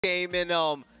game.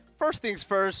 And first things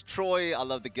first, Troy, I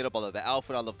love the getup, I love the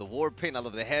outfit, I love the war paint, I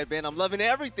love the headband. I'm loving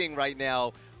everything right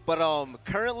now. But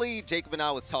currently, Jacob and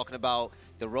I was talking about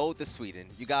the road to Sweden.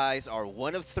 You guys are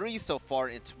 1 of 3 so far,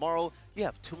 and tomorrow you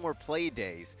have 2 more play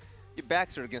days. Your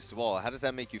backs are against the wall. How does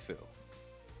that make you feel?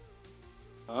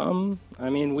 I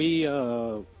mean, we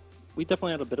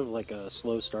definitely had a bit of like a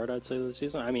slow start, I'd say, to the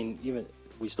season. I mean, even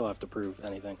we still have to prove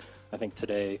anything. I think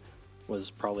today was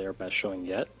probably our best showing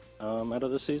yet out of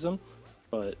the season,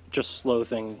 but just slow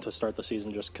thing to start the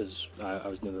season just because I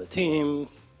was new to the team,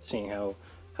 seeing how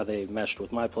they meshed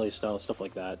with my play style, stuff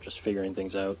like that, just figuring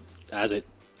things out as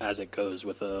it goes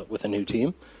with a new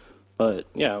team. But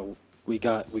yeah, we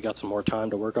got some more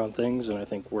time to work on things, and I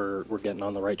think we're getting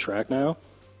on the right track now.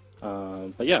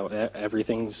 But yeah,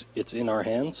 it's in our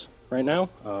hands right now.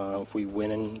 If we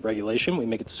win in regulation, we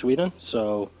make it to Sweden.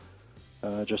 So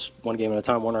just one game at a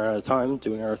time, one round at a time,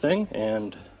 doing our thing,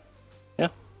 and yeah,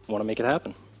 want to make it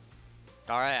happen.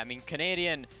 All right, I mean,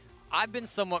 Canadian, I've been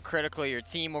somewhat critical of your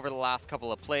team over the last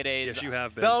couple of play days. Yes, you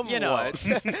have been. You know,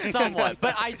 somewhat.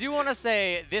 But I do want to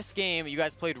say this game, you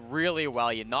guys played really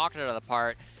well. You knocked it out of the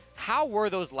park. How were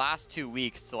those last 2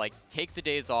 weeks to like take the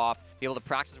days off, be able to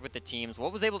practice with the teams?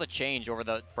 What was able to change over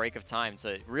the break of time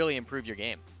to really improve your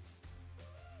game?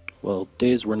 Well,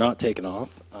 days were not taken off.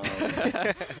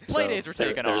 Play days were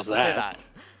taken off. Say that.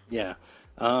 Yeah.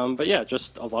 But yeah,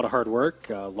 just a lot of hard work,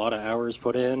 a lot of hours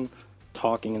put in,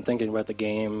 talking and thinking about the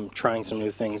game, trying some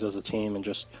new things as a team, and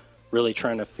just really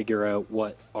trying to figure out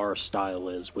what our style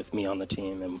is with me on the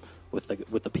team and with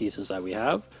the pieces that we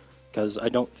have. Because I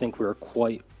don't think we were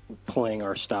quite playing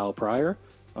our style prior.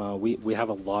 We have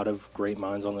a lot of great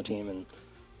minds on the team, and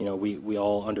you know we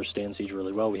all understand Siege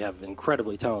really well. We have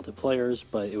incredibly talented players,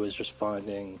 but it was just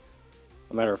a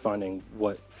matter of finding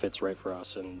what fits right for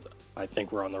us, and I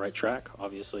think we're on the right track.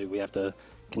 Obviously, we have to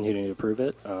continue to prove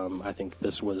it. I think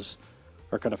this was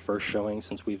our kind of first showing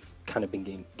since we've kind of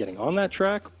been getting on that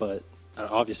track, but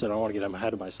obviously I don't want to get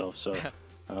ahead of myself, so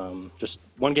just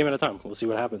one game at a time. We'll see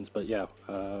what happens, but yeah,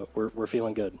 we're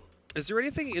feeling good. Is there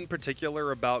anything in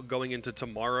particular about going into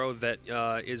tomorrow that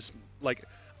is like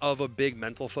of a big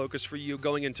mental focus for you,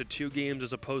 going into 2 games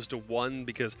as opposed to 1?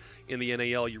 Because in the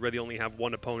NAL, you really only have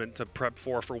 1 opponent to prep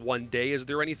for 1 day. Is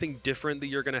there anything different that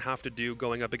you're going to have to do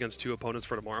going up against 2 opponents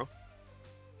for tomorrow?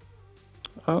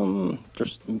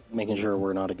 Just making sure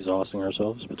we're not exhausting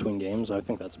ourselves between games. I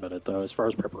think that's about it, though. As far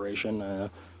as preparation,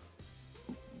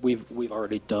 we've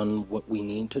already done what we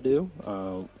need to do.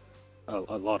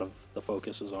 A lot of the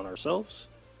focus is on ourselves,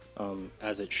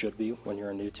 as it should be when you're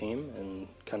a new team and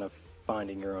kind of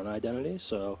finding your own identity.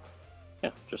 So,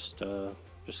 yeah, just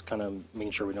kind of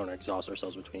making sure we don't exhaust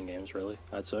ourselves between games, really,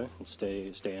 I'd say, and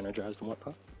stay energized and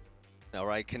whatnot. All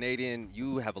right, Canadian,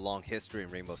 you have a long history in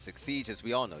Rainbow Six Siege, as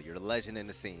we all know. You're a legend in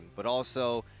the scene. But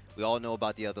also, we all know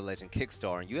about the other legend,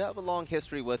 Kickstar, and you have a long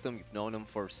history with him. You've known him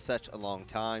for such a long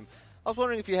time. I was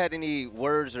wondering if you had any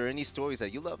words or any stories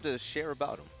that you love to share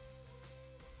about him.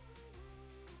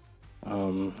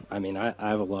 I mean, I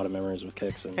have a lot of memories with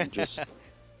Kicks, and just,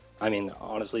 I mean,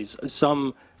 honestly,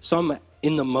 some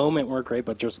in the moment weren't great,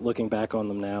 but just looking back on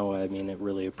them now, I mean,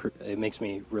 it makes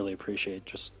me really appreciate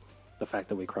just the fact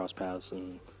that we cross paths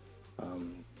and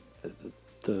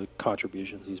the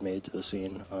contributions he's made to the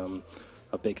scene.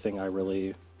 A big thing I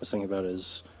really was thinking about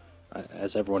is,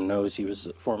 as everyone knows, he was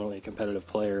formerly a competitive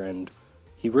player, and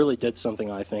he really did something,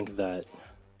 I think, that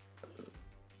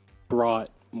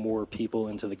brought more people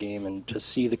into the game and to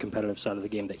see the competitive side of the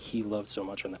game that he loved so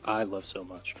much and that I love so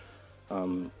much.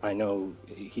 I know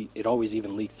it always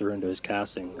even leaked through into his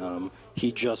casting.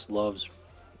 He just loves,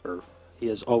 or he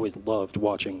has always loved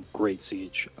watching great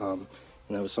Siege, and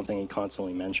that was something he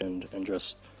constantly mentioned, and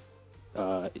just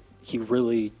he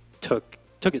really took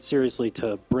it seriously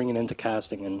to bring it into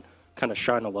casting and kind of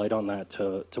shine a light on that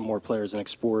to more players and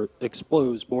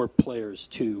expose more players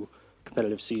to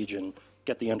competitive Siege and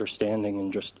get the understanding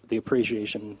and just the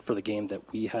appreciation for the game that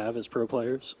we have as pro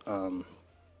players. And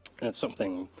it's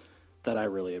something that I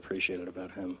really appreciated about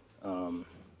him.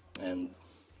 And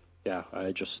yeah,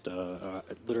 I just,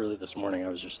 literally this morning I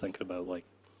was just thinking about, like,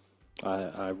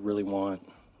 I really want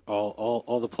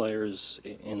all the players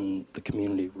in the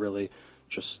community really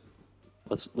just,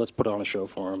 let's put on a show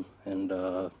for him.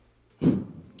 And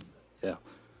yeah,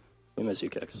 we miss you,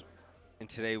 Kicks. And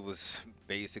today was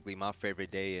basically my favorite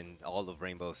day in all of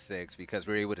Rainbow Six because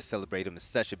we were able to celebrate him in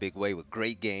such a big way with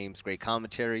great games, great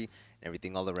commentary, and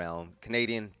everything all around.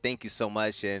 Canadian, thank you so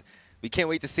much, and we can't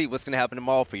wait to see what's going to happen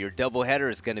tomorrow for your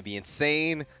doubleheader. It's going to be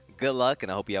insane. Good luck,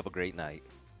 and I hope you have a great night.